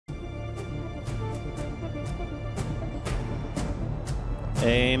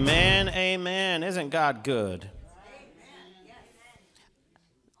Amen, amen. Isn't God good?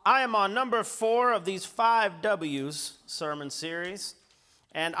 I am on number 4 of these 5 W's sermon series,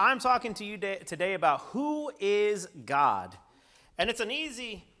 and I'm talking to you today about who is God. And it's an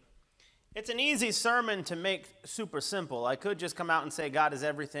easy sermon to make super simple. I could just come out and say God is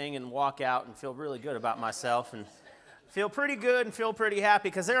everything and walk out and feel really good about myself and feel pretty good and feel pretty happy,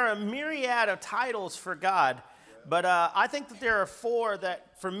 because there are a myriad of titles for God. But I think that there are 4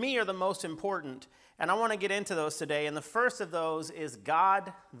 that, for me, are the most important, and I want to get into those today. And the first of those is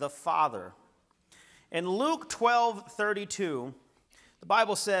God the Father. In Luke 12:32, the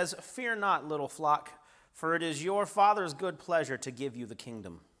Bible says, "Fear not, little flock, for it is your Father's good pleasure to give you the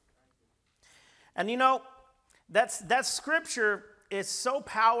kingdom." And you know, that scripture is so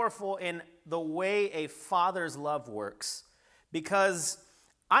powerful in the way a father's love works, because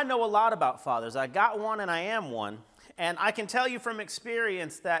I know a lot about fathers. I got one and I am one. And I can tell you from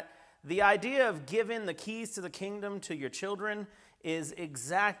experience that the idea of giving the keys to the kingdom to your children is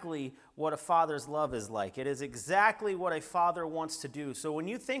exactly what a father's love is like. It is exactly what a father wants to do. So when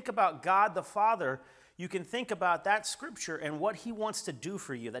you think about God the Father, you can think about that scripture and what he wants to do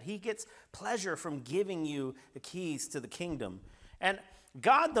for you, that he gets pleasure from giving you the keys to the kingdom. And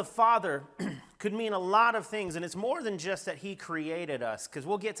God the Father could mean a lot of things, and it's more than just that he created us, because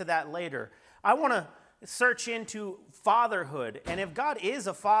we'll get to that later. I want to search into fatherhood, and if God is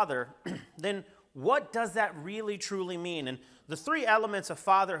a father, then what does that really truly mean? And the 3 elements of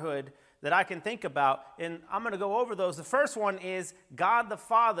fatherhood that I can think about, and I'm going to go over those. The first one is God the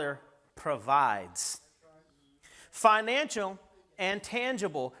Father provides. Financial and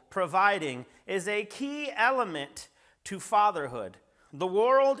tangible providing is a key element to fatherhood. The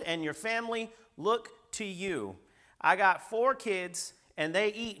world and your family look to you. I got 4 kids, and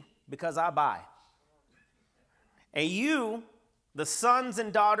they eat because I buy. And you, the sons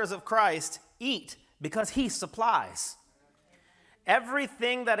and daughters of Christ, eat because he supplies.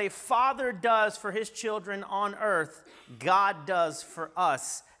 Everything that a father does for his children on earth, God does for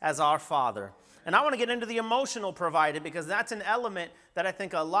us as our Father. And I want to get into the emotional provided, because that's an element that I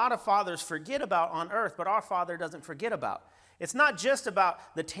think a lot of fathers forget about on earth, but our Father doesn't forget about. It's not just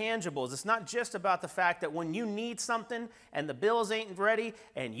about the tangibles. It's not just about the fact that when you need something and the bills ain't ready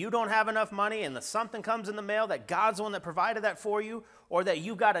and you don't have enough money and something comes in the mail, that God's the one that provided that for you, or that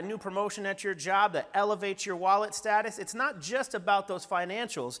you got a new promotion at your job that elevates your wallet status. It's not just about those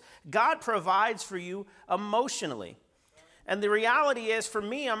financials. God provides for you emotionally. And the reality is, for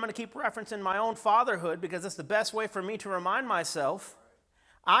me, I'm going to keep referencing my own fatherhood because it's the best way for me to remind myself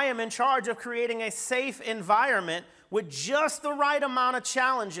I am in charge of creating a safe environment with just the right amount of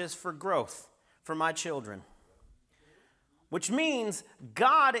challenges for growth for my children. Which means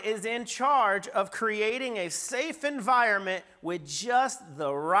God is in charge of creating a safe environment with just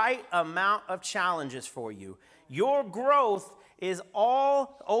the right amount of challenges for you. Your growth is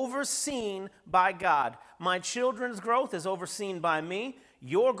all overseen by God. My children's growth is overseen by me.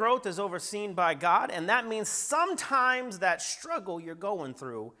 Your growth is overseen by God, and that means sometimes that struggle you're going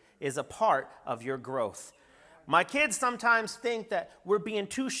through is a part of your growth. My kids sometimes think that we're being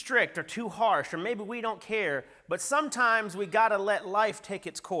too strict or too harsh, or maybe we don't care, but sometimes we got to let life take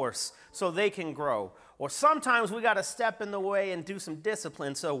its course so they can grow. Or sometimes we got to step in the way and do some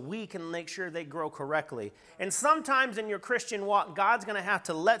discipline so we can make sure they grow correctly. And sometimes in your Christian walk, God's going to have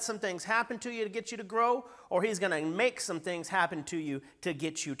to let some things happen to you to get you to grow, or he's going to make some things happen to you to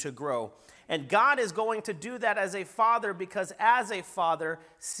get you to grow. And God is going to do that as a father, because as a father,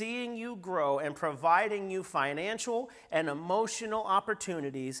 seeing you grow and providing you financial and emotional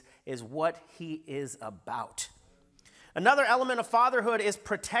opportunities is what he is about. Another element of fatherhood is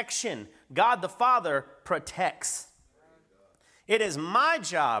protection. God the Father protects. It is my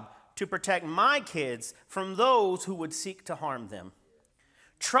job to protect my kids from those who would seek to harm them.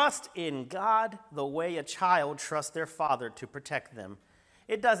 Trust in God the way a child trusts their father to protect them.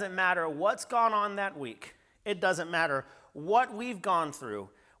 It doesn't matter what's gone on that week. It doesn't matter what we've gone through.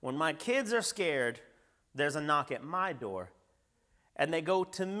 When my kids are scared, there's a knock at my door, and they go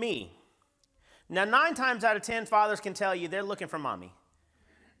to me. Now, 9 times out of 10, fathers can tell you they're looking for mommy.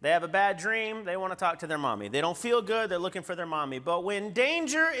 They have a bad dream, they want to talk to their mommy. They don't feel good, they're looking for their mommy. But when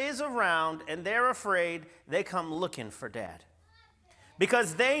danger is around and they're afraid, they come looking for dad.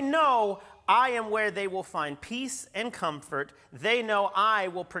 Because they know I am where they will find peace and comfort. They know I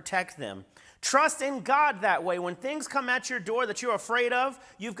will protect them. Trust in God that way. When things come at your door that you're afraid of,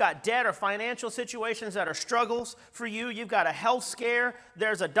 you've got debt or financial situations that are struggles for you, you've got a health scare,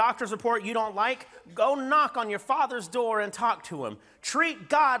 there's a doctor's report you don't like, go knock on your father's door and talk to him. Treat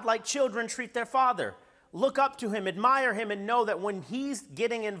God like children treat their father. look up to him, admire him, and know that when he's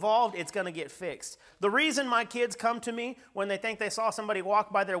getting involved, it's going to get fixed. The reason my kids come to me when they think they saw somebody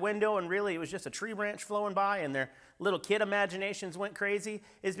walk by their window and really it was just a tree branch flowing by and their little kid imaginations went crazy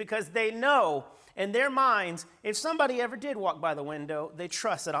is because they know in their minds, if somebody ever did walk by the window, they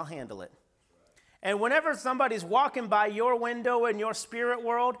trust that I'll handle it. And whenever somebody's walking by your window in your spirit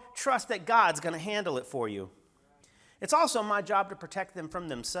world, trust that God's going to handle it for you. It's also my job to protect them from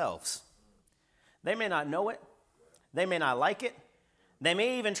themselves. They may not know it. They may not like it. They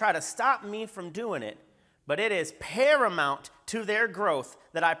may even try to stop me from doing it. But it is paramount to their growth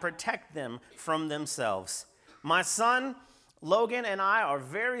that I protect them from themselves. My son, Logan, and I are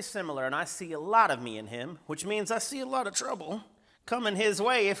very similar, and I see a lot of me in him, which means I see a lot of trouble coming his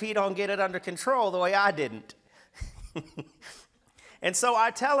way if he don't get it under control the way I didn't. And so I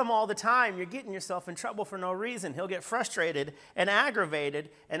tell him all the time, you're getting yourself in trouble for no reason. He'll get frustrated and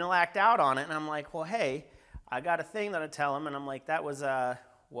aggravated and he'll act out on it. And I'm like, well, hey, I got a thing that I tell him. And I'm like, that was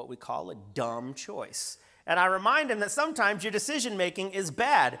what we call a dumb choice. And I remind him that sometimes your decision making is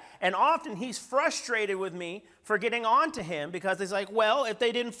bad. And often he's frustrated with me for getting on to him because he's like, well, if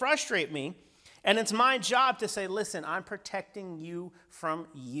they didn't frustrate me, and it's my job to say, listen, I'm protecting you from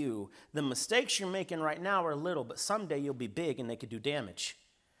you. The mistakes you're making right now are little, but someday you'll be big and they could do damage.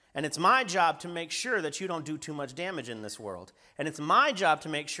 And it's my job to make sure that you don't do too much damage in this world. And it's my job to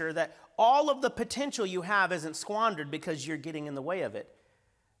make sure that all of the potential you have isn't squandered because you're getting in the way of it.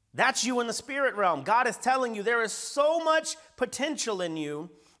 That's you in the spirit realm. God is telling you there is so much potential in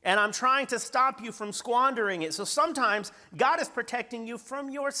you, and I'm trying to stop you from squandering it. So sometimes God is protecting you from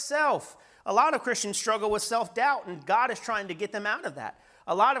yourself. A lot of Christians struggle with self-doubt, and God is trying to get them out of that.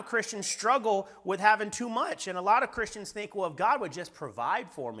 A lot of Christians struggle with having too much, and a lot of Christians think, well, if God would just provide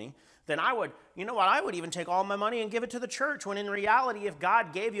for me, then I would, you know what, I would even take all my money and give it to the church, when in reality, if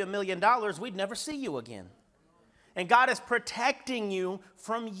God gave you $1 million, we'd never see you again. And God is protecting you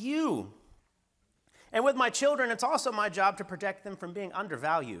from you. And with my children, it's also my job to protect them from being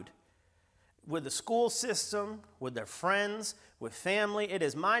undervalued. With the school system, with their friends, with family, it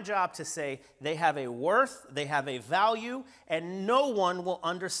is my job to say they have a worth, they have a value, and no one will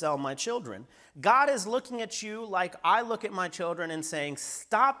undersell my children. God is looking at you like I look at my children and saying,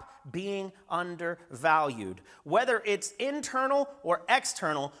 stop being undervalued. Whether it's internal or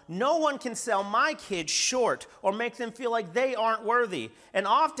external, no one can sell my kids short or make them feel like they aren't worthy. And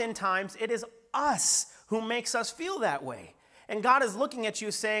oftentimes, it is us who makes us feel that way. And God is looking at you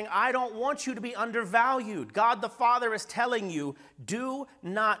saying, I don't want you to be undervalued. God the Father is telling you, do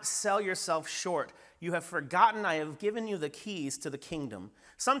not sell yourself short. You have forgotten I have given you the keys to the kingdom.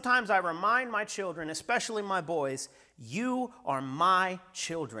 Sometimes I remind my children, especially my boys, you are my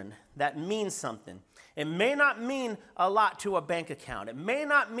children. That means something. It may not mean a lot to a bank account. It may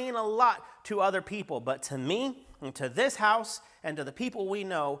not mean a lot to other people, but to me and to this house and to the people we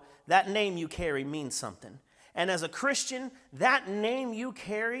know, that name you carry means something. And as a Christian, that name you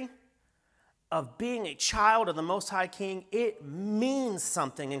carry of being a child of the Most High King, it means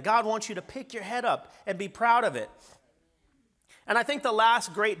something. And God wants you to pick your head up and be proud of it. And I think the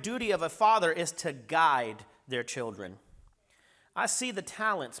last great duty of a father is to guide their children. I see the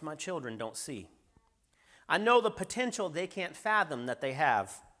talents my children don't see. I know the potential they can't fathom that they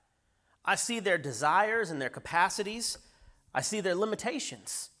have. I see their desires and their capacities. I see their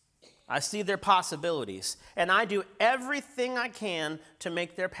limitations. I see their possibilities, and I do everything I can to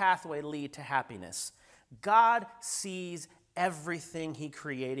make their pathway lead to happiness. God sees everything he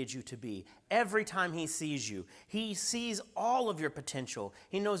created you to be. Every time he sees you, he sees all of your potential.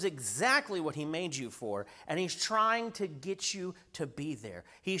 He knows exactly what he made you for, and he's trying to get you to be there.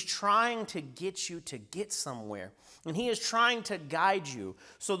 He's trying to get you to get somewhere, and he is trying to guide you.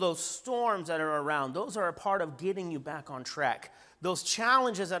 So those storms that are around, those are a part of getting you back on track. Those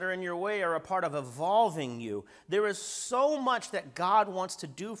challenges that are in your way are a part of evolving you. There is so much that God wants to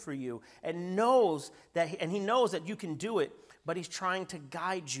do for you and he knows that you can do it, but he's trying to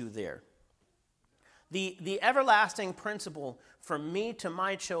guide you there. The everlasting principle for me to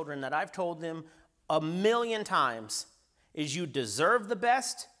my children that I've told them 1,000,000 times is you deserve the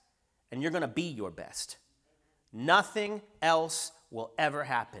best and you're going to be your best. Nothing else will ever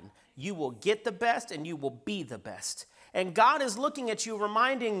happen. You will get the best and you will be the best. And God is looking at you,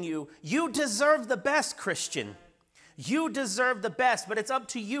 reminding you, you deserve the best, Christian. You deserve the best, but it's up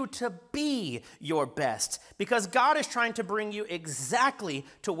to you to be your best because God is trying to bring you exactly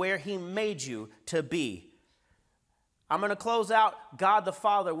to where he made you to be. I'm going to close out God the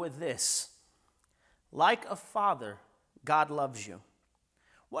Father with this. Like a father, God loves you.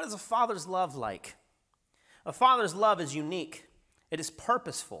 What is a father's love like? A father's love is unique. It is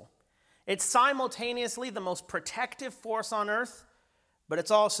purposeful. It's simultaneously the most protective force on earth, but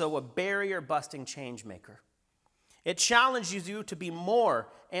it's also a barrier-busting change maker. It challenges you to be more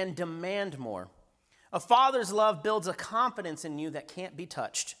and demand more. A father's love builds a confidence in you that can't be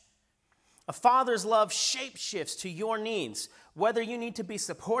touched. A father's love shape-shifts to your needs, whether you need to be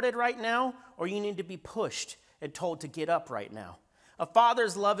supported right now or you need to be pushed and told to get up right now. A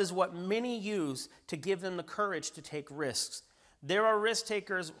father's love is what many use to give them the courage to take risks. There are risk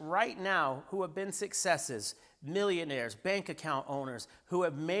takers right now who have been successes, millionaires, bank account owners, who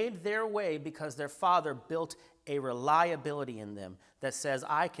have made their way because their father built a reliability in them that says,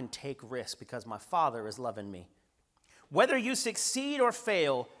 I can take risks because my father is loving me. Whether you succeed or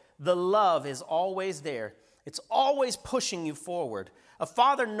fail, the love is always there. It's always pushing you forward. A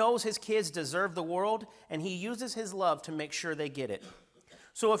father knows his kids deserve the world, and he uses his love to make sure they get it.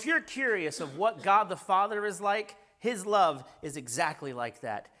 So if you're curious of what God the Father is like, his love is exactly like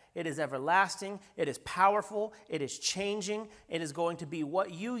that. It is everlasting, it is powerful, it is changing, it is going to be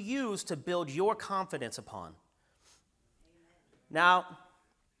what you use to build your confidence upon. Now,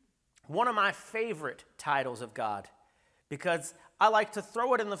 one of my favorite titles of God, because I like to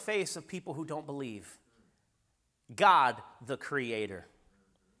throw it in the face of people who don't believe. God the Creator.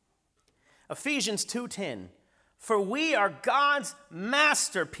 Ephesians 2:10, for we are God's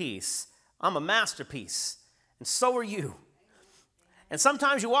masterpiece. I'm a masterpiece, and so are you. And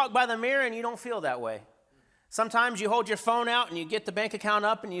sometimes you walk by the mirror and you don't feel that way. Sometimes you hold your phone out and you get the bank account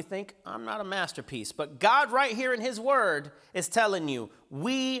up and you think, I'm not a masterpiece. But God right here in his word is telling you,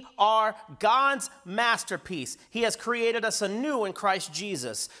 we are God's masterpiece. He has created us anew in Christ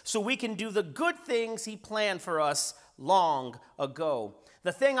Jesus so we can do the good things he planned for us long ago.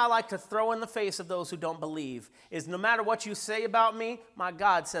 The thing I like to throw in the face of those who don't believe is no matter what you say about me, my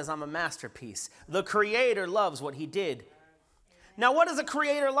God says I'm a masterpiece. The Creator loves what he did. Now, what is a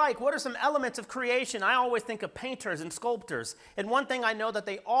creator like? What are some elements of creation? I always think of painters and sculptors. And one thing I know that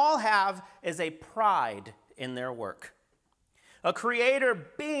they all have is a pride in their work. A creator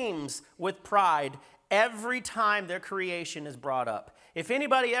beams with pride every time their creation is brought up. If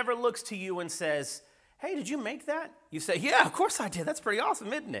anybody ever looks to you and says, hey, did you make that? You say, yeah, of course I did. That's pretty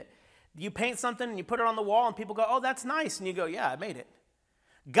awesome, isn't it? You paint something and you put it on the wall and people go, oh, that's nice. And you go, yeah, I made it.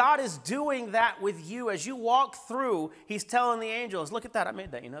 God is doing that with you. As you walk through, he's telling the angels, look at that, I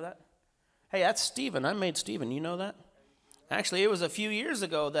made that, you know that? Hey, that's Stephen, I made Stephen, you know that? Actually, it was a few years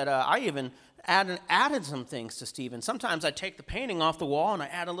ago that I even added some things to Stephen. Sometimes I take the painting off the wall and I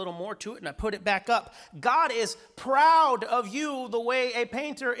add a little more to it and I put it back up. God is proud of you the way a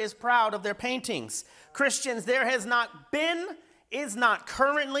painter is proud of their paintings. Christians, there has not been, is not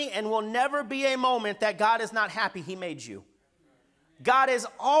currently, and will never be a moment that God is not happy he made you. God is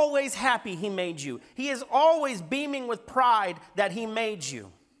always happy he made you. He is always beaming with pride that he made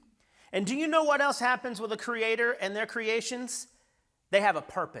you. And do you know what else happens with a creator and their creations? They have a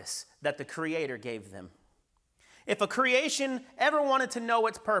purpose that the Creator gave them. If a creation ever wanted to know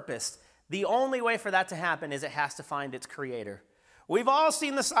its purpose, the only way for that to happen is it has to find its Creator. We've all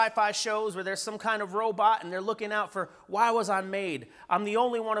seen the sci-fi shows where there's some kind of robot and they're looking out for, why was I made? I'm the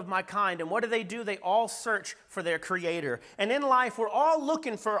only one of my kind. And what do? They all search for their Creator. And in life, we're all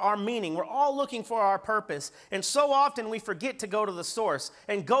looking for our meaning. We're all looking for our purpose. And so often we forget to go to the source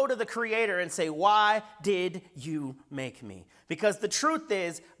and go to the Creator and say, why did you make me? Because the truth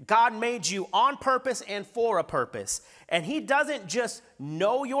is, God made you on purpose and for a purpose. And he doesn't just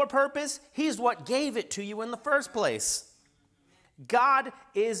know your purpose, he's what gave it to you in the first place. God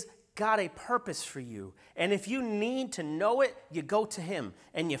is got a purpose for you. And if you need to know it, you go to him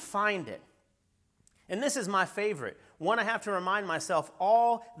and you find it. And this is my favorite, one I have to remind myself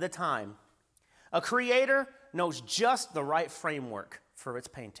all the time. A creator knows just the right framework for its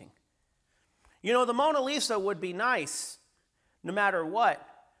painting. You know, the Mona Lisa would be nice no matter what,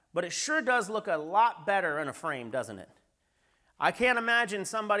 but it sure does look a lot better in a frame, doesn't it? I can't imagine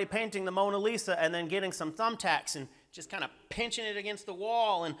somebody painting the Mona Lisa and then getting some thumbtacks and just kind of pinching it against the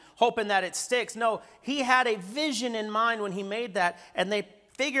wall and hoping that it sticks. No, he had a vision in mind when he made that, and they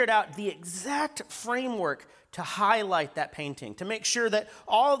figured out the exact framework to highlight that painting, to make sure that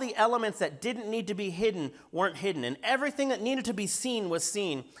all the elements that didn't need to be hidden weren't hidden, and everything that needed to be seen was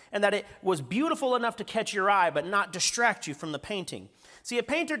seen, and that it was beautiful enough to catch your eye but not distract you from the painting. See, a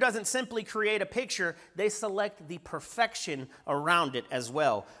painter doesn't simply create a picture, they select the perfection around it as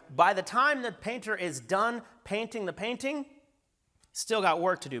well. By the time the painter is done painting the painting, still got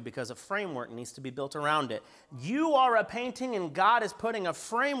work to do because a framework needs to be built around it. You are a painting and God is putting a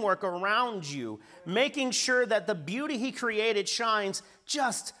framework around you, making sure that the beauty he created shines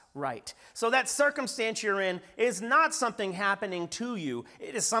just right. So that circumstance you're in is not something happening to you.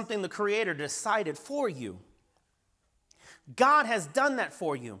 It is something the Creator decided for you. God has done that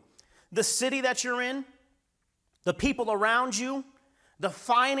for you. The city that you're in, the people around you, the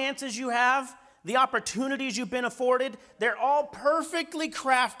finances you have, the opportunities you've been afforded, they're all perfectly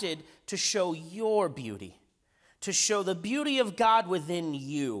crafted to show your beauty, to show the beauty of God within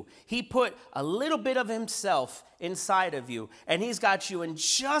you. He put a little bit of himself inside of you, and he's got you in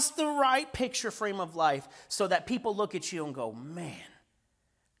just the right picture frame of life so that people look at you and go, man,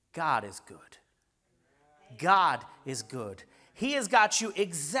 God is good. God is good. He has got you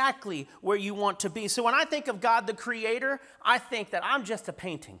exactly where you want to be. So when I think of God the Creator, I think that I'm just a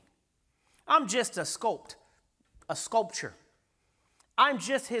painting. I'm just a sculpture. I'm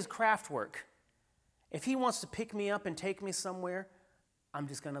just his craft work. If he wants to pick me up and take me somewhere, I'm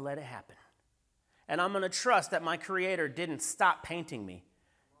just going to let it happen. And I'm going to trust that my Creator didn't stop painting me,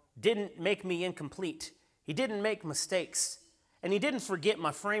 didn't make me incomplete. He didn't make mistakes. And he didn't forget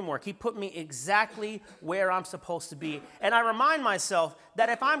my framework. He put me exactly where I'm supposed to be. And I remind myself that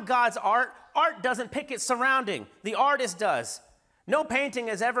if I'm God's art, art doesn't pick its surrounding. The artist does. No painting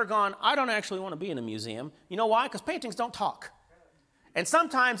has ever gone, I don't actually want to be in a museum. You know why? Because paintings don't talk. And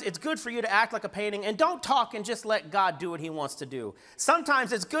sometimes it's good for you to act like a painting and don't talk and just let God do what he wants to do.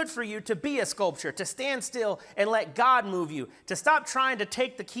 Sometimes it's good for you to be a sculpture, to stand still and let God move you, to stop trying to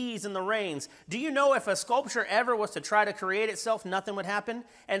take the keys and the reins. Do you know if a sculpture ever was to try to create itself, nothing would happen?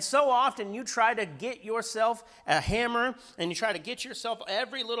 And so often you try to get yourself a hammer and you try to get yourself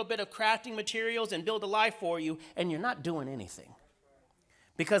every little bit of crafting materials and build a life for you, and you're not doing anything.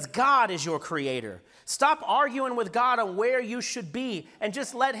 Because God is your Creator. Stop arguing with God on where you should be and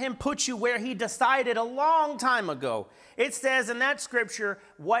just let him put you where he decided a long time ago. It says in that scripture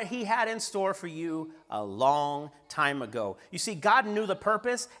what he had in store for you a long time ago. You see, God knew the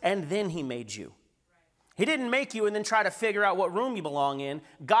purpose and then he made you. He didn't make you and then try to figure out what room you belong in.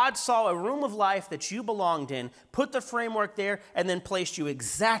 God saw a room of life that you belonged in, put the framework there, and then placed you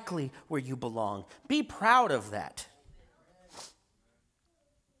exactly where you belong. Be proud of that.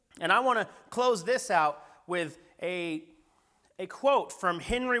 And I want to close this out with a quote from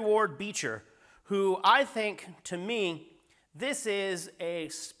Henry Ward Beecher, who I think, to me, this is a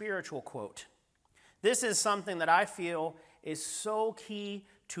spiritual quote. This is something that I feel is so key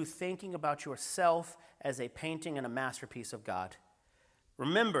to thinking about yourself as a painting and a masterpiece of God.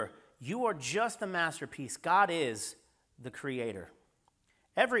 Remember, you are just a masterpiece. God is the Creator.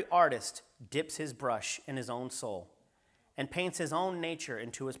 Every artist dips his brush in his own soul and paints his own nature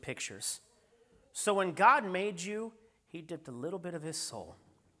into his pictures. So when God made you, he dipped a little bit of his soul,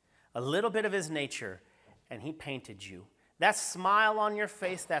 a little bit of his nature, and he painted you. That smile on your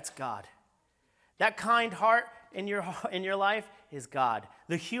face, that's God. That kind heart in your life is God.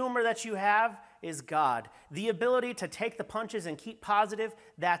 The humor that you have is God. The ability to take the punches and keep positive,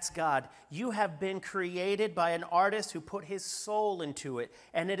 that's God. You have been created by an artist who put his soul into it,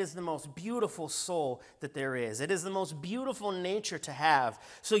 and it is the most beautiful soul that there is. It is the most beautiful nature to have.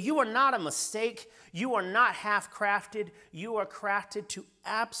 So you are not a mistake. You are not half-crafted. You are crafted to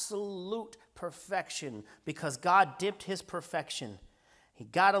absolute perfection because God dipped his perfection. He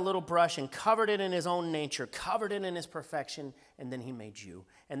got a little brush and covered it in his own nature, covered it in his perfection, and then he made you.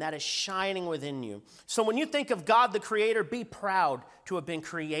 And that is shining within you. So when you think of God the Creator, be proud to have been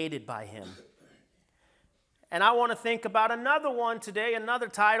created by him. And I want to think about another one today, another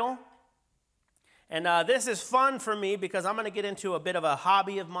title. And this is fun for me because I'm going to get into a bit of a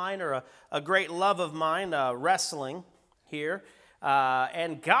hobby of mine or a great love of mine, wrestling here.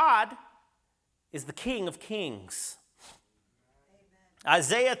 And God is the King of Kings.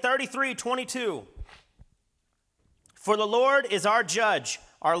 Isaiah 33:22. For the Lord is our judge,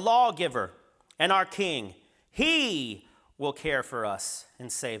 our lawgiver, and our king. He will care for us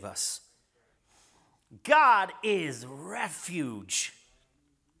and save us. God is refuge.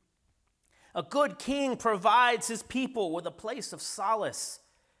 A good king provides his people with a place of solace.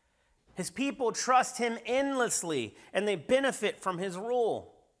 His people trust him endlessly, and they benefit from his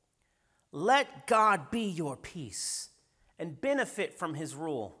rule. Let God be your peace and benefit from his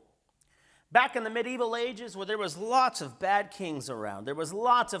rule. Back in the medieval ages where there was lots of bad kings around, there was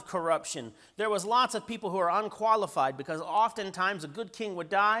lots of corruption, there was lots of people who are unqualified because oftentimes a good king would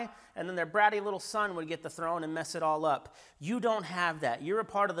die and then their bratty little son would get the throne and mess it all up. You don't have that. You're a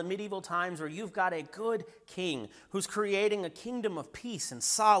part of the medieval times where you've got a good king who's creating a kingdom of peace and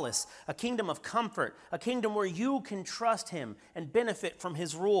solace, a kingdom of comfort, a kingdom where you can trust him and benefit from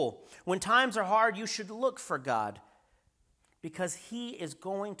his rule. When times are hard, you should look for God, because he is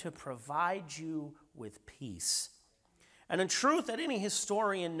going to provide you with peace. And the truth that any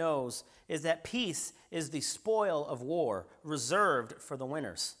historian knows is that peace is the spoil of war reserved for the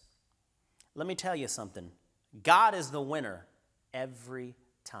winners. Let me tell you something. God is the winner every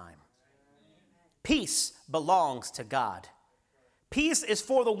time. Peace belongs to God. Peace is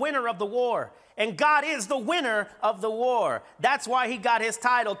for the winner of the war, and God is the winner of the war. That's why he got his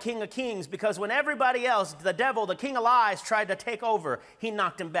title, King of Kings, because when everybody else, the devil, the king of lies, tried to take over, he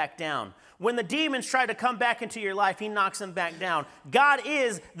knocked him back down. When the demons try to come back into your life, he knocks them back down. God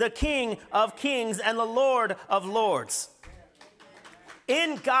is the King of Kings and the Lord of Lords.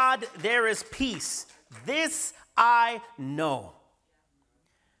 In God there is peace. This I know.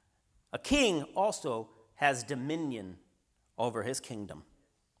 A king also has dominion over his kingdom.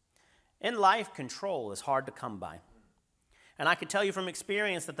 In life, control is hard to come by. And I can tell you from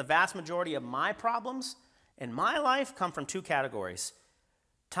experience that the vast majority of my problems in my life come from two categories.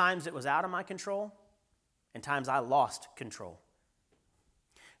 Times it was out of my control and times I lost control.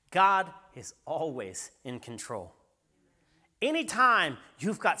 God is always in control. Anytime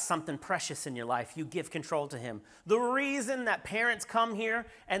you've got something precious in your life, you give control to him. The reason that parents come here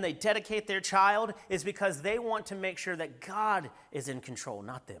and they dedicate their child is because they want to make sure that God is in control,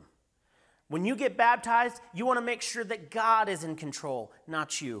 not them. When you get baptized, you want to make sure that God is in control,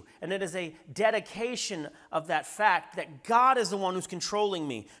 not you. And it is a dedication of that fact that God is the one who's controlling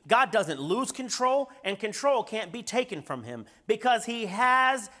me. God doesn't lose control, and control can't be taken from him because he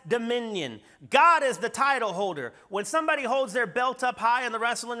has dominion. God is the title holder. When somebody holds their belt up high in the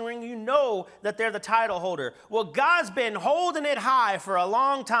wrestling ring, you know that they're the title holder. Well, God's been holding it high for a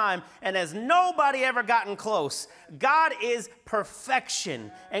long time, and has nobody ever gotten close. God is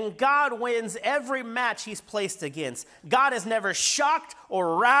perfection, and God wins every match he's placed against. God is never shocked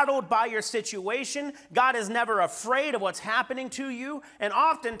or rattled by your situation. God is never afraid of what's happening to you. And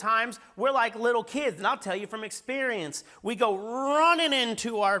oftentimes, we're like little kids, and I'll tell you from experience, we go running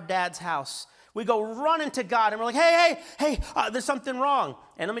into our dad's house. We go running to God, and we're like, hey, there's something wrong.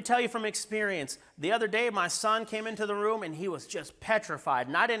 And let me tell you from experience, the other day, my son came into the room, and he was just petrified,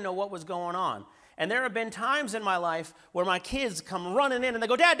 and I didn't know what was going on. And there have been times in my life where my kids come running in and they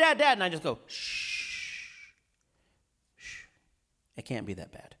go, Dad, Dad, Dad. And I just go, shh. It can't be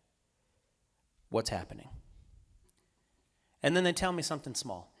that bad. What's happening? And then they tell me something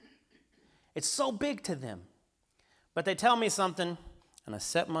small. It's so big to them. But they tell me something, and I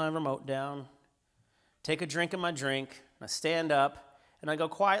set my remote down, take a drink of my drink, and I stand up, and I go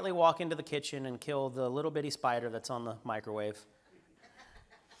quietly walk into the kitchen and kill the little bitty spider that's on the microwave.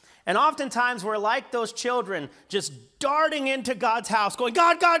 And oftentimes we're like those children just darting into God's house going,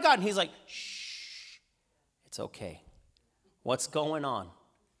 God, God, God. And he's like, shh, it's okay. What's going on?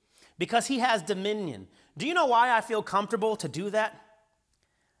 Because he has dominion. Do you know why I feel comfortable to do that?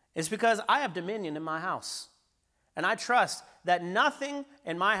 It's because I have dominion in my house. And I trust that nothing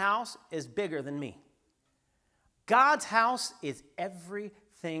in my house is bigger than me. God's house is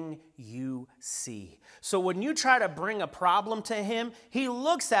everything you see. So when you try to bring a problem to him, he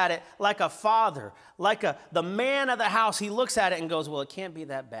looks at it like a father, like the man of the house. He looks at it and goes, well, it can't be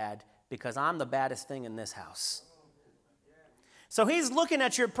that bad because I'm the baddest thing in this house. So he's looking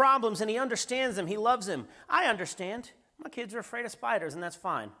at your problems and he understands them. He loves them. I understand. My kids are afraid of spiders, and that's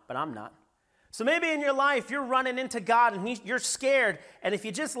fine, but I'm not. So maybe in your life, you're running into God and you're scared. And if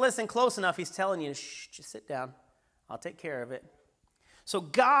you just listen close enough, he's telling you, shh, just sit down. I'll take care of it. So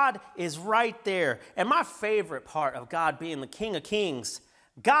God is right there. And my favorite part of God being the King of Kings,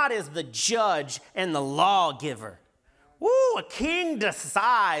 God is the judge and the lawgiver. Woo, a king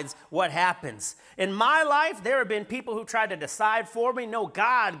decides what happens. In my life, there have been people who tried to decide for me. No,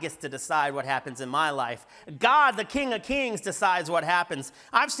 God gets to decide what happens in my life. God, the King of Kings, decides what happens.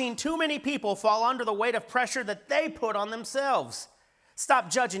 I've seen too many people fall under the weight of pressure that they put on themselves. Stop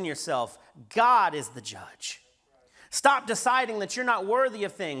judging yourself. God is the judge. Stop deciding that you're not worthy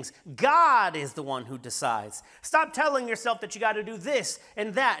of things. God is the one who decides. Stop telling yourself that you got to do this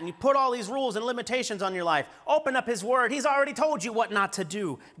and that, and you put all these rules and limitations on your life. Open up his word. He's already told you what not to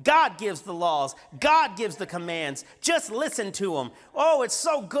do. God gives the laws. God gives the commands. Just listen to him. Oh, it's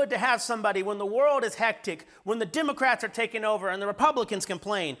so good to have somebody when the world is hectic, when the Democrats are taking over and the Republicans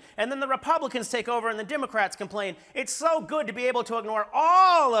complain, and then the Republicans take over and the Democrats complain. It's so good to be able to ignore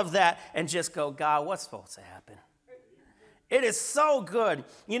all of that and just go, God, what's supposed to happen? It is so good.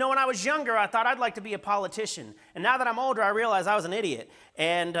 You know, when I was younger, I thought I'd like to be a politician. And now that I'm older, I realize I was an idiot,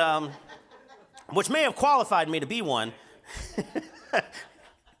 and which may have qualified me to be one.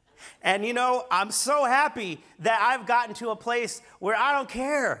 And, you know, I'm so happy that I've gotten to a place where I don't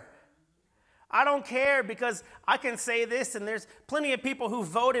care. I don't care because I can say this, and there's plenty of people who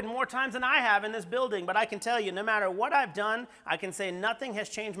voted more times than I have in this building, but I can tell you, no matter what I've done, I can say nothing has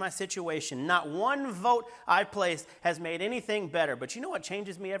changed my situation. Not one vote I've placed has made anything better. But you know what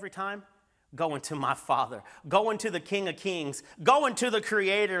changes me every time? Going to my Father, going to the King of Kings, going to the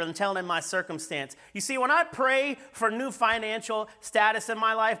Creator and telling him my circumstance. You see, when I pray for new financial status in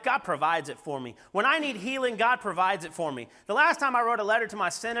my life, God provides it for me. When I need healing, God provides it for me. The last time I wrote a letter to my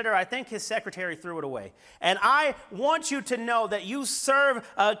senator, I think his secretary threw it away. And I want you to know that you serve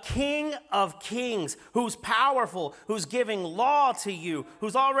a King of Kings who's powerful, who's giving law to you,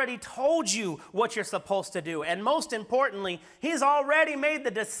 who's already told you what you're supposed to do. And most importantly, he's already made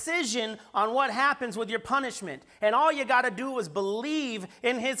the decision on what happens with your punishment. And all you got to do is believe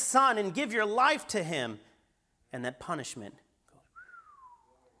in his Son and give your life to him. And that punishment goes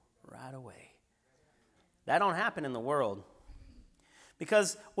right away. That don't happen in the world.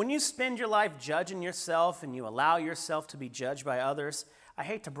 Because when you spend your life judging yourself and you allow yourself to be judged by others, I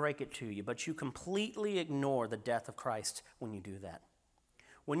hate to break it to you, but you completely ignore the death of Christ when you do that.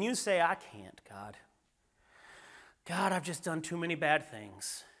 When you say, I can't, God. God, I've just done too many bad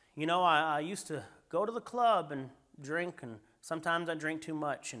things. You know, I used to go to the club and drink, and sometimes I drink too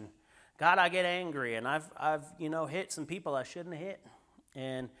much. And God, I get angry, and I've hit some people I shouldn't have hit.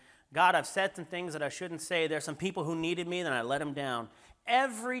 And God, I've said some things that I shouldn't say. There's some people who needed me, and I let them down.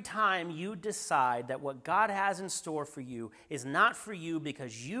 Every time you decide that what God has in store for you is not for you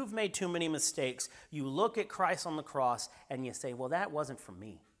because you've made too many mistakes, you look at Christ on the cross and you say, well, that wasn't for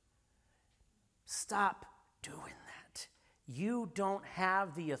me. Stop doing that. You don't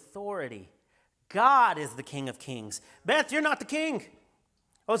have the authority. God is the King of Kings. Beth, you're not the king.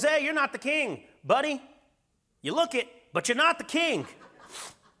 Jose, you're not the king. Buddy, you look it, but you're not the king.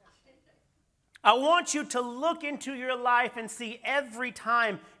 I want you to look into your life and see every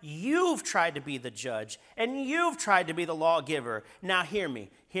time you've tried to be the judge and you've tried to be the lawgiver. Now hear me.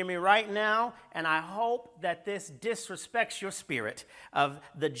 Hear me right now, and I hope that this disrespects your spirit of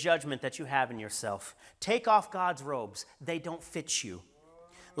the judgment that you have in yourself. Take off God's robes. They don't fit you.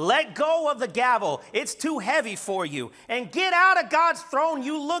 Let go of the gavel. It's too heavy for you. And get out of God's throne.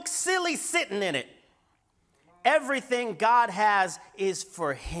 You look silly sitting in it. Everything God has is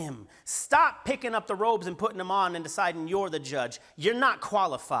for him. Stop picking up the robes and putting them on and deciding you're the judge. You're not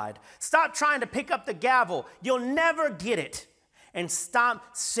qualified. Stop trying to pick up the gavel. You'll never get it. And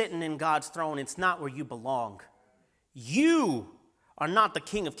stop sitting in God's throne. It's not where you belong. You are not the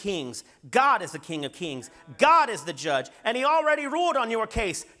King of Kings. God is the King of Kings. God is the judge. And he already ruled on your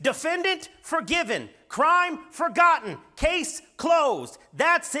case. Defendant forgiven. Crime forgotten. Case closed.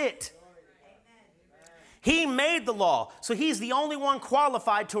 That's it. He made the law, so he's the only one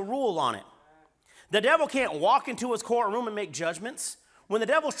qualified to rule on it. The devil can't walk into his courtroom and make judgments. When the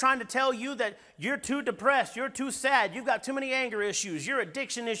devil's trying to tell you that you're too depressed, you're too sad, you've got too many anger issues, your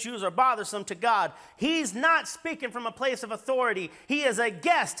addiction issues are bothersome to God, he's not speaking from a place of authority. He is a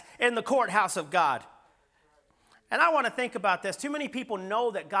guest in the courthouse of God. And I want to think about this. Too many people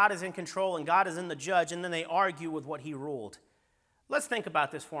know that God is in control and God is in the judge, and then they argue with what he ruled. Let's think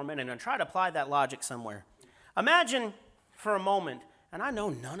about this for a minute and try to apply that logic somewhere. Imagine for a moment, and I know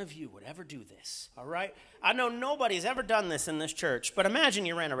none of you would ever do this, all right? I know nobody's ever done this in this church, but imagine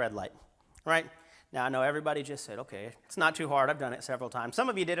you ran a red light, right? Now, I know everybody just said, okay, it's not too hard. I've done it several times. Some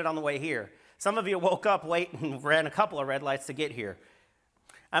of you did it on the way here. Some of you woke up late and ran a couple of red lights to get here.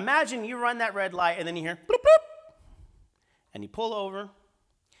 Imagine you run that red light, and then you hear, bloop, bloop, and you pull over,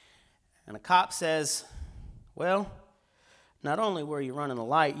 and a cop says, well, not only were you running the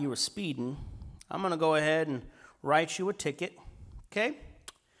light, you were speeding. I'm going to go ahead and write you a ticket, okay?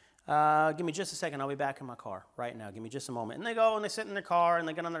 Give me just a second. I'll be back in my car right now. Give me just a moment. And they go and they sit in their car and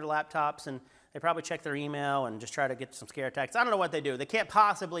they get on their laptops and they probably check their email and just try to get some scare tactics. I don't know what they do. They can't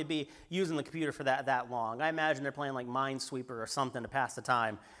possibly be using the computer for that long. I imagine they're playing like Minesweeper or something to pass the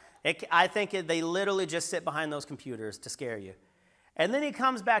time. I think they literally just sit behind those computers to scare you. And then he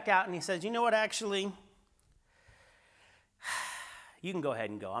comes back out and he says, you know what, actually, you can go ahead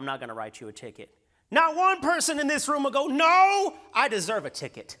and go. I'm not going to write you a ticket. Not one person in this room will go, no, I deserve a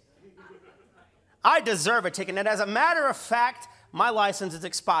ticket. I deserve a ticket. And as a matter of fact, my license is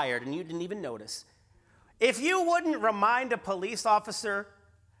expired, and you didn't even notice. If you wouldn't remind a police officer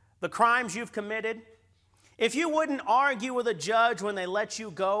the crimes you've committed, if you wouldn't argue with a judge when they let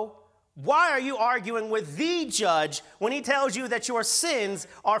you go, why are you arguing with the judge when he tells you that your sins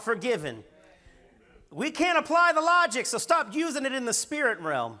are forgiven? We can't apply the logic, so stop using it in the spirit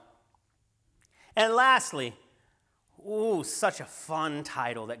realm. And lastly, ooh, such a fun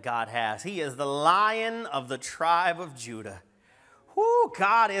title that God has. He is the Lion of the tribe of Judah. Whoo,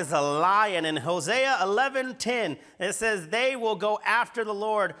 God is a lion. In Hosea 11:10, it says, they will go after the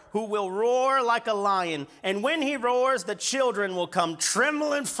Lord, who will roar like a lion. And when he roars, the children will come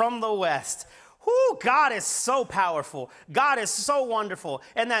trembling from the west. Whoo, God is so powerful. God is so wonderful.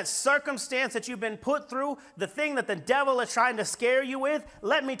 And that circumstance that you've been put through, the thing that the devil is trying to scare you with,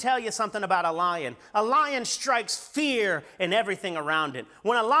 let me tell you something about a lion. A lion strikes fear in everything around it.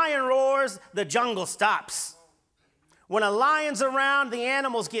 When a lion roars, the jungle stops. When a lion's around, the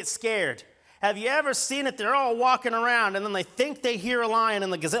animals get scared. Have you ever seen it? They're all walking around, and then they think they hear a lion,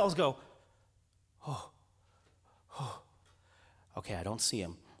 and the gazelles go, oh, okay, I don't see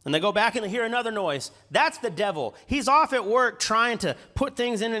him. And they go back and they hear another noise. That's the devil. He's off at work trying to put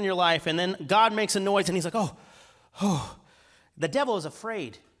things in your life, and then God makes a noise, and he's like, oh. The devil is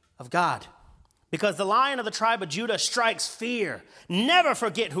afraid of God because the Lion of the tribe of Judah strikes fear. Never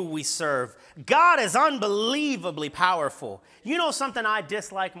forget who we serve. God is unbelievably powerful. You know something I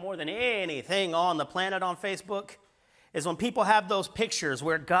dislike more than anything on the planet on Facebook? Is when people have those pictures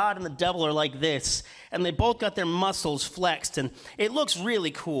where God and the devil are like this, and they both got their muscles flexed, and it looks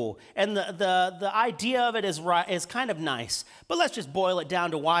really cool. And the idea of it is kind of nice. But let's just boil it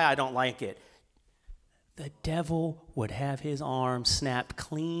down to why I don't like it. The devil would have his arm snapped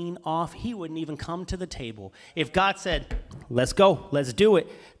clean off. He wouldn't even come to the table. If God said, let's go, let's do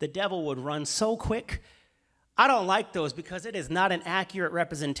it, the devil would run so quick. I don't like those because it is not an accurate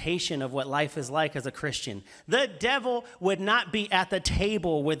representation of what life is like as a Christian. The devil would not be at the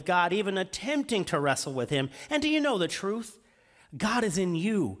table with God, even attempting to wrestle with him. And do you know the truth? God is in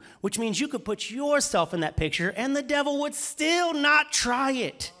you, which means you could put yourself in that picture and the devil would still not try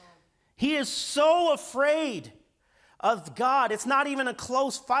it. He is so afraid of God. It's not even a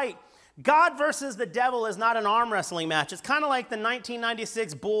close fight. God versus the devil is not an arm wrestling match. It's kind of like the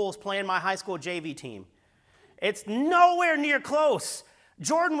 1996 Bulls playing my high school JV team. It's nowhere near close.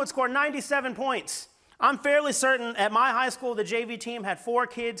 Jordan would score 97 points. I'm fairly certain at my high school, the JV team had 4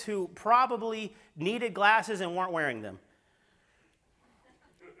 kids who probably needed glasses and weren't wearing them.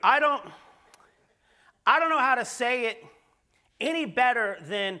 I don't know how to say it any better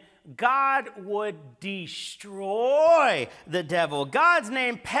than God would destroy the devil. God's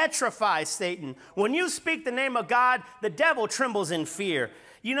name petrifies Satan. When you speak the name of God, the devil trembles in fear.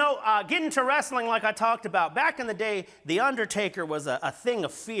 You know, getting to wrestling like I talked about, back in the day, The Undertaker was a thing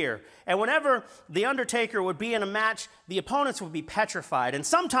of fear. And whenever The Undertaker would be in a match, the opponents would be petrified. And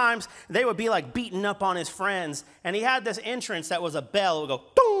sometimes they would be like beating up on his friends. And he had this entrance that was a bell. It would go,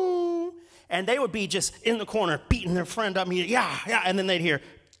 dong! And they would be just in the corner beating their friend up. Yeah. And then they'd hear,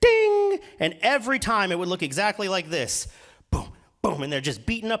 ding! And every time it would look exactly like this. Boom, boom. And they're just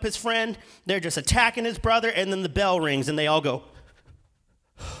beating up his friend. They're just attacking his brother. And then the bell rings and they all go,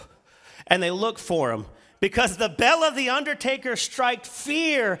 and they look for him because the bell of the Undertaker striked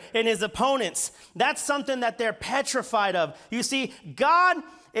fear in his opponents. That's something that they're petrified of. You see, God,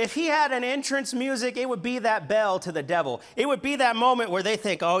 if he had an entrance music, it would be that bell to the devil. It would be that moment where they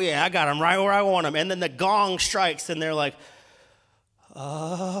think, oh yeah, I got him right where I want him. And then the gong strikes and they're like,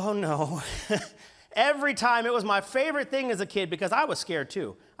 oh no. Every time, it was my favorite thing as a kid because I was scared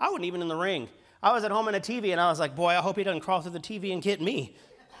too. I wasn't even in the ring. I was at home on a TV and I was like, boy, I hope he doesn't crawl through the TV and get me.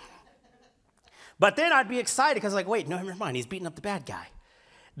 But then I'd be excited because like, wait, no, never mind. He's beating up the bad guy.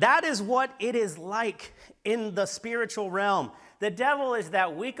 That is what it is like in the spiritual realm. The devil is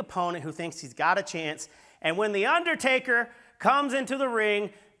that weak opponent who thinks he's got a chance. And when the Undertaker comes into the ring,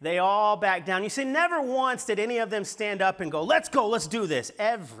 they all back down. You see, never once did any of them stand up and go, let's do this.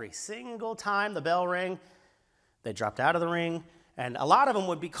 Every single time the bell rang, they dropped out of the ring. And a lot of them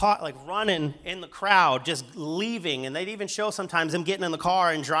would be caught like running in the crowd, just leaving. And they'd even show sometimes them getting in the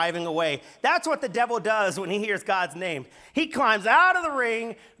car and driving away. That's what the devil does when he hears God's name. He climbs out of the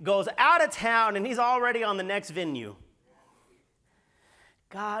ring, goes out of town, and he's already on the next venue.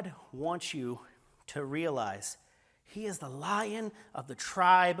 God wants you to realize he is the Lion of the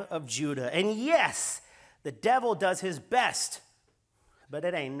tribe of Judah. And yes, the devil does his best, but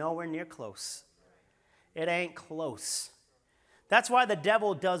it ain't nowhere near close. It ain't close. That's why the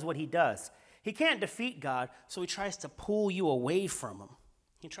devil does what he does. He can't defeat God, so he tries to pull you away from him.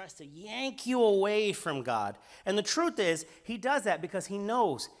 He tries to yank you away from God. And the truth is, he does that because he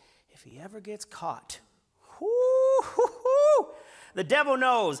knows if he ever gets caught, the devil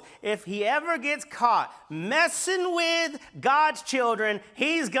knows if he ever gets caught messing with God's children,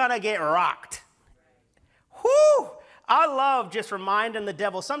 he's going to get rocked. I love just reminding the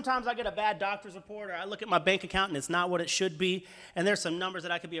devil. Sometimes I get a bad doctor's report or I look at my bank account and it's not what it should be. And there's some numbers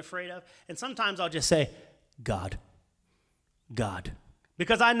that I could be afraid of. And sometimes I'll just say, God.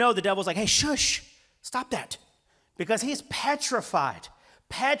 Because I know the devil's like, hey, shush, stop that. because he's petrified.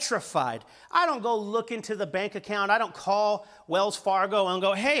 Petrified. I don't go look into the bank account. I don't call Wells Fargo and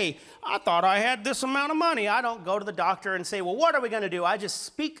go, hey, I thought I had this amount of money. I don't go to the doctor and say, well, what are we going to do? I just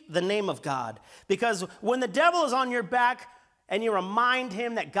speak the name of God. Because when the devil is on your back and you remind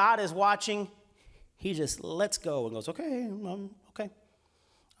him that God is watching, he just lets go and goes, okay, okay.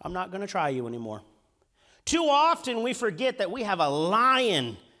 I'm not going to try you anymore. Too often we forget that we have a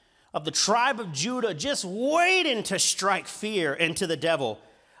lion of the tribe of Judah just waiting to strike fear into the devil.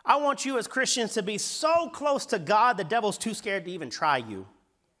 I want you as Christians to be so close to God, the devil's too scared to even try you.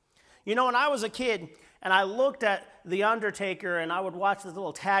 You know, when I was a kid and I looked at The Undertaker and I would watch these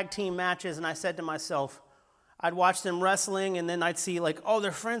little tag team matches, and I said to myself, I'd watch them wrestling and then I'd see like, oh,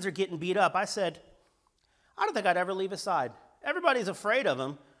 their friends are getting beat up. I said, I don't think I'd ever leave his side. Everybody's afraid of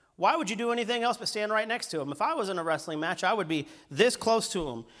him. Why would you do anything else but stand right next to him? If I was in a wrestling match, I would be this close to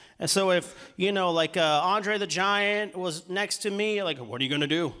him. And so if, you know, like Andre the Giant was next to me, like, what are you going to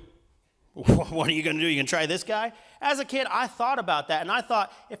do? What are you going to do? You going to try this guy? As a kid, I thought about that, and I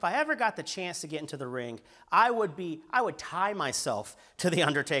thought if I ever got the chance to get into the ring, I would tie myself to The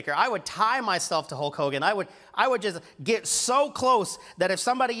Undertaker. I would tie myself to Hulk Hogan. I would just get so close that if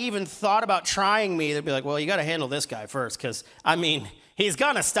somebody even thought about trying me, they'd be like, well, you got to handle this guy first, because, I mean, he's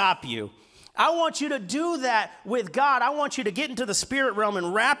going to stop you. I want you to do that with God. I want you to get into the spirit realm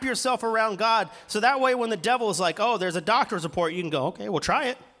and wrap yourself around God, so that way when the devil is like, oh, there's a doctor's report, you can go, okay, we'll try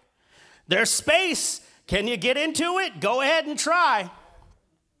it. There's space. Can you get into it? Go ahead and try.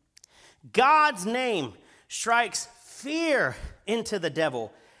 God's name strikes fear into the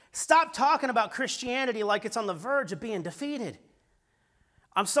devil. Stop talking about Christianity like it's on the verge of being defeated.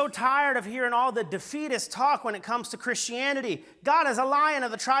 I'm so tired of hearing all the defeatist talk when it comes to Christianity. God is a lion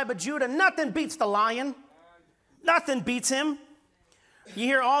of the tribe of Judah. Nothing beats the lion. Nothing beats him. You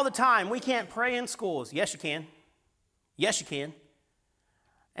hear all the time, we can't pray in schools. Yes, you can. Yes, you can.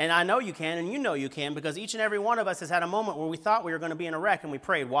 And I know you can, and you know you can, because each and every one of us has had a moment where we thought we were going to be in a wreck, and we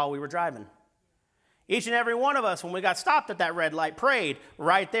prayed while we were driving. Each and every one of us, when we got stopped at that red light, prayed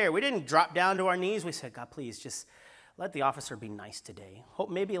right there. We didn't drop down to our knees. We said, God, please just let the officer be nice today. Hope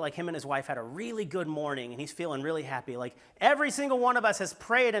maybe like him and his wife had a really good morning, and he's feeling really happy. Like every single one of us has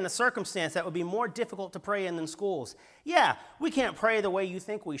prayed in a circumstance that would be more difficult to pray in than schools. Yeah, we can't pray the way you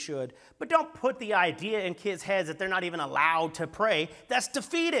think we should, but don't put the idea in kids' heads that they're not even allowed to pray. That's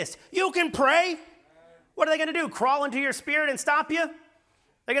defeatist. You can pray. What are they going to do? Crawl into your spirit and stop you?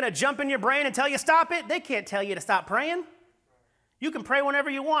 They're going to jump in your brain and tell you stop it? They can't tell you to stop praying. You can pray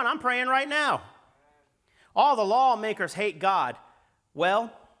whenever you want. I'm praying right now. All the lawmakers hate God. Well,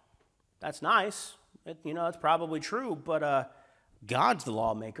 that's nice. It's probably true, but God's the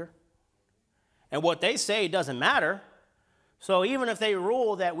lawmaker. And what they say doesn't matter. So even if they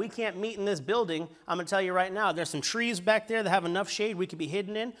rule that we can't meet in this building, I'm going to tell you right now, there's some trees back there that have enough shade we could be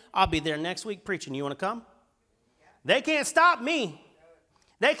hidden in. I'll be there next week preaching. You want to come? They can't stop me.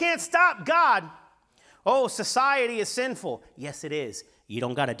 They can't stop God. Oh, society is sinful. Yes, it is. You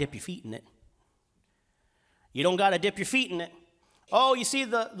don't got to dip your feet in it. You don't got to dip your feet in it. Oh, you see,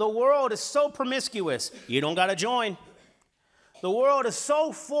 the world is so promiscuous. You don't got to join. The world is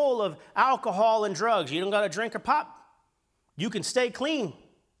so full of alcohol and drugs. You don't got to drink or pop. You can stay clean.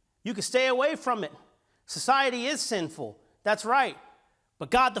 You can stay away from it. Society is sinful. That's right. But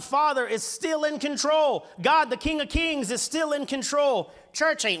God the Father is still in control. God the King of Kings is still in control.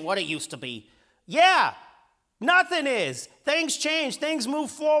 Church ain't what it used to be. Yeah. Nothing is. Things change. Things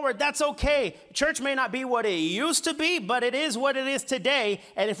move forward. That's okay. Church may not be what it used to be, but it is what it is today.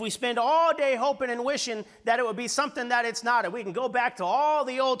 And if we spend all day hoping and wishing that it would be something that it's not, and we can go back to all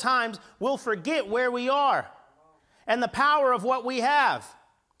the old times, we'll forget where we are and the power of what we have.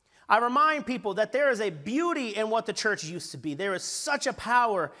 I remind people that there is a beauty in what the church used to be. There is such a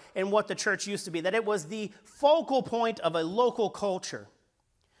power in what the church used to be, that it was the focal point of a local culture.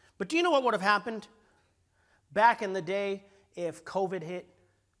 But do you know what would have happened? Back in the day, if COVID hit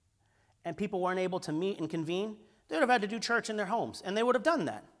and people weren't able to meet and convene, they would have had to do church in their homes, and they would have done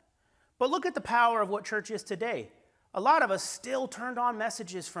that. But look at the power of what church is today. A lot of us still turned on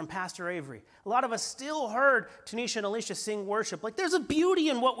messages from Pastor Avery. A lot of us still heard Tanisha and Alicia sing worship. Like, there's a beauty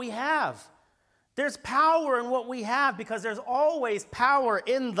in what we have. There's power in what we have, because there's always power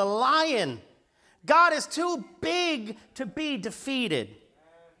in the lion. God is too big to be defeated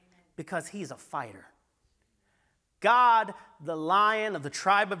because he's a fighter. God, the Lion of the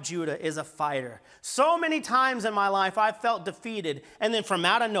tribe of Judah, is a fighter. So many times in my life, I felt defeated, and then from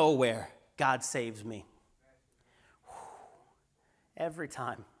out of nowhere, God saves me. Every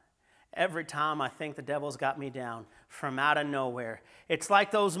time. Every time I think the devil's got me down, from out of nowhere. It's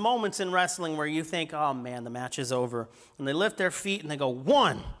like those moments in wrestling where you think, oh man, the match is over. And they lift their feet and they go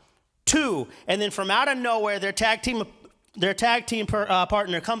 1, 2, and then from out of nowhere, their tag team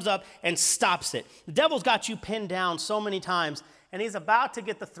partner comes up and stops it. The devil's got you pinned down so many times, and he's about to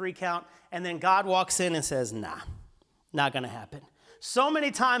get the 3 count, and then God walks in and says, nah, not going to happen. So many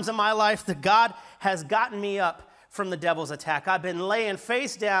times in my life that God has gotten me up from the devil's attack. I've been laying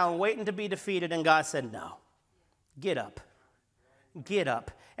face down, waiting to be defeated, and God said, no, get up, get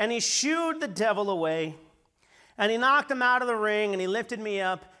up. And he shooed the devil away, and he knocked him out of the ring, and he lifted me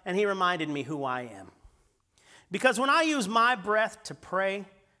up, and he reminded me who I am. Because when I use my breath to pray,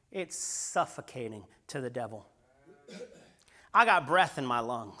 it's suffocating to the devil. I got breath in my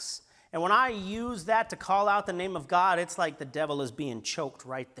lungs. And when I use that to call out the name of God, it's like the devil is being choked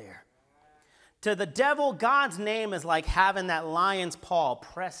right there. To the devil, God's name is like having that lion's paw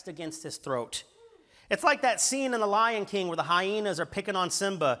pressed against his throat. It's like that scene in The Lion King where the hyenas are picking on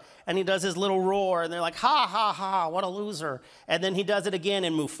Simba, and he does his little roar, and they're like, ha, ha, ha, what a loser. And then he does it again,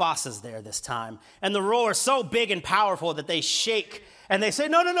 and Mufasa's there this time. And the roar is so big and powerful that they shake. And they say,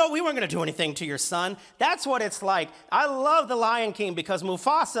 no, no, no, we weren't going to do anything to your son. That's what it's like. I love The Lion King because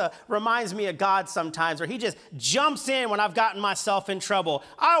Mufasa reminds me of God sometimes, where he just jumps in when I've gotten myself in trouble.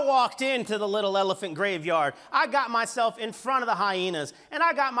 I walked into the little elephant graveyard. I got myself in front of the hyenas, and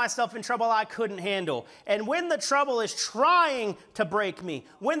I got myself in trouble I couldn't handle. And when the trouble is trying to break me,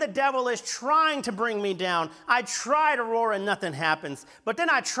 when the devil is trying to bring me down, I try to roar and nothing happens. But then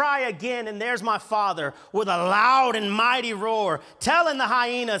I try again, and there's my Father with a loud and mighty roar, telling the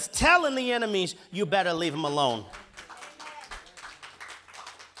hyenas, telling the enemies, you better leave them alone.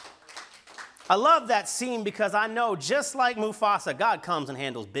 I love that scene because I know, just like Mufasa, God comes and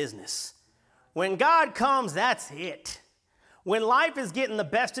handles business. When God comes, that's it. When life is getting the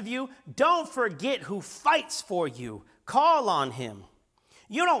best of you, don't forget who fights for you. Call on him.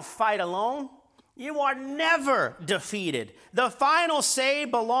 You don't fight alone. You are never defeated. The final say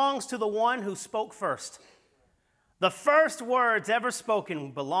belongs to the one who spoke first. The first words ever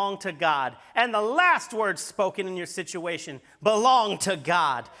spoken belong to God, and the last words spoken in your situation belong to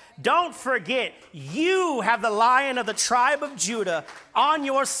God. Don't forget, you have the Lion of the tribe of Judah on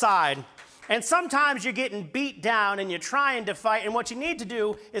your side. And sometimes you're getting beat down and you're trying to fight, and what you need to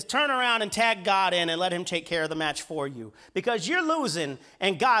do is turn around and tag God in and let him take care of the match for you, because you're losing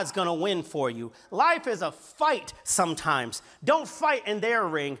and God's going to win for you. Life is a fight sometimes. Don't fight in their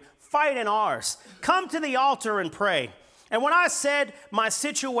ring. Fight in ours. Come to the altar and pray. And when I said my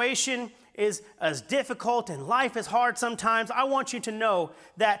situation is as difficult and life is hard sometimes, I want you to know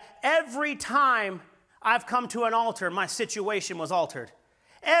that every time I've come to an altar, my situation was altered.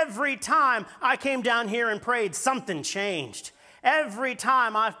 Every time I came down here and prayed, something changed. Every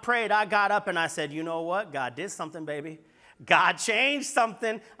time I've prayed, I got up and I said, you know what? God did something, baby. God changed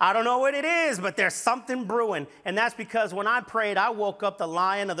something. I don't know what it is, but there's something brewing. And that's because when I prayed, I woke up the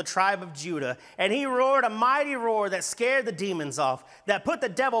Lion of the tribe of Judah, and he roared a mighty roar that scared the demons off, that put the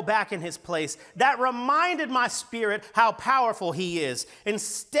devil back in his place, that reminded my spirit how powerful he is.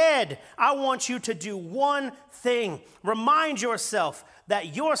 Instead, I want you to do one thing. Remind yourself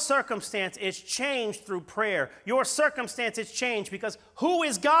that your circumstance is changed through prayer. Your circumstance is changed because who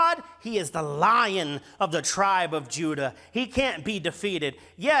is God? He is the Lion of the tribe of Judah. He can't be defeated.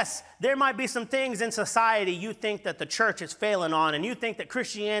 Yes, there might be some things in society you think that the church is failing on, and you think that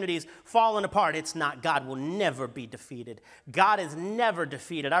Christianity is falling apart. It's not. God will never be defeated. God is never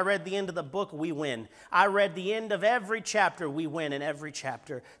defeated. I read the end of the book, we win. I read the end of every chapter, we win in every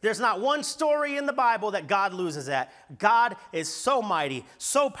chapter. There's not one story in the Bible that God loses at. God is so mighty,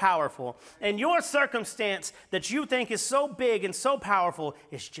 so powerful. And your circumstance that you think is so big and so powerful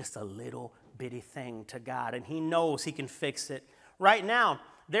is just a little bitty thing to God, and he knows he can fix it. Right now,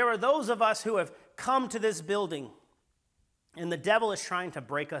 there are those of us who have come to this building, and the devil is trying to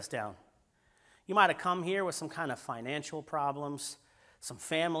break us down. You might have come here with some kind of financial problems, some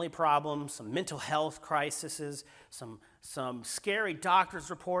family problems, some mental health crises, some scary doctor's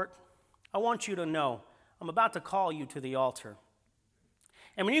report. I want you to know, I'm about to call you to the altar.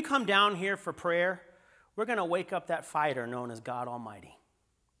 And when you come down here for prayer, we're going to wake up that fighter known as God Almighty.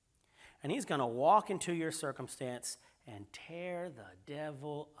 And he's going to walk into your circumstance and tear the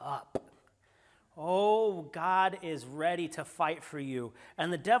devil up. Oh, God is ready to fight for you.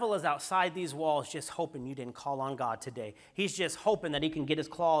 And the devil is outside these walls just hoping you didn't call on God today. He's just hoping that he can get his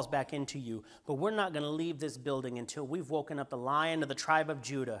claws back into you. But we're not going to leave this building until we've woken up the Lion of the tribe of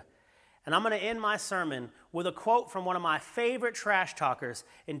Judah. And I'm going to end my sermon with a quote from one of my favorite trash talkers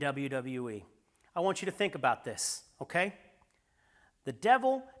in WWE. I want you to think about this, okay? The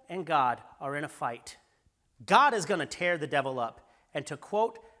devil and God are in a fight. God is going to tear the devil up. And to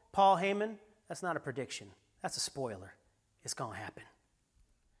quote Paul Heyman, that's not a prediction. That's a spoiler. It's going to happen.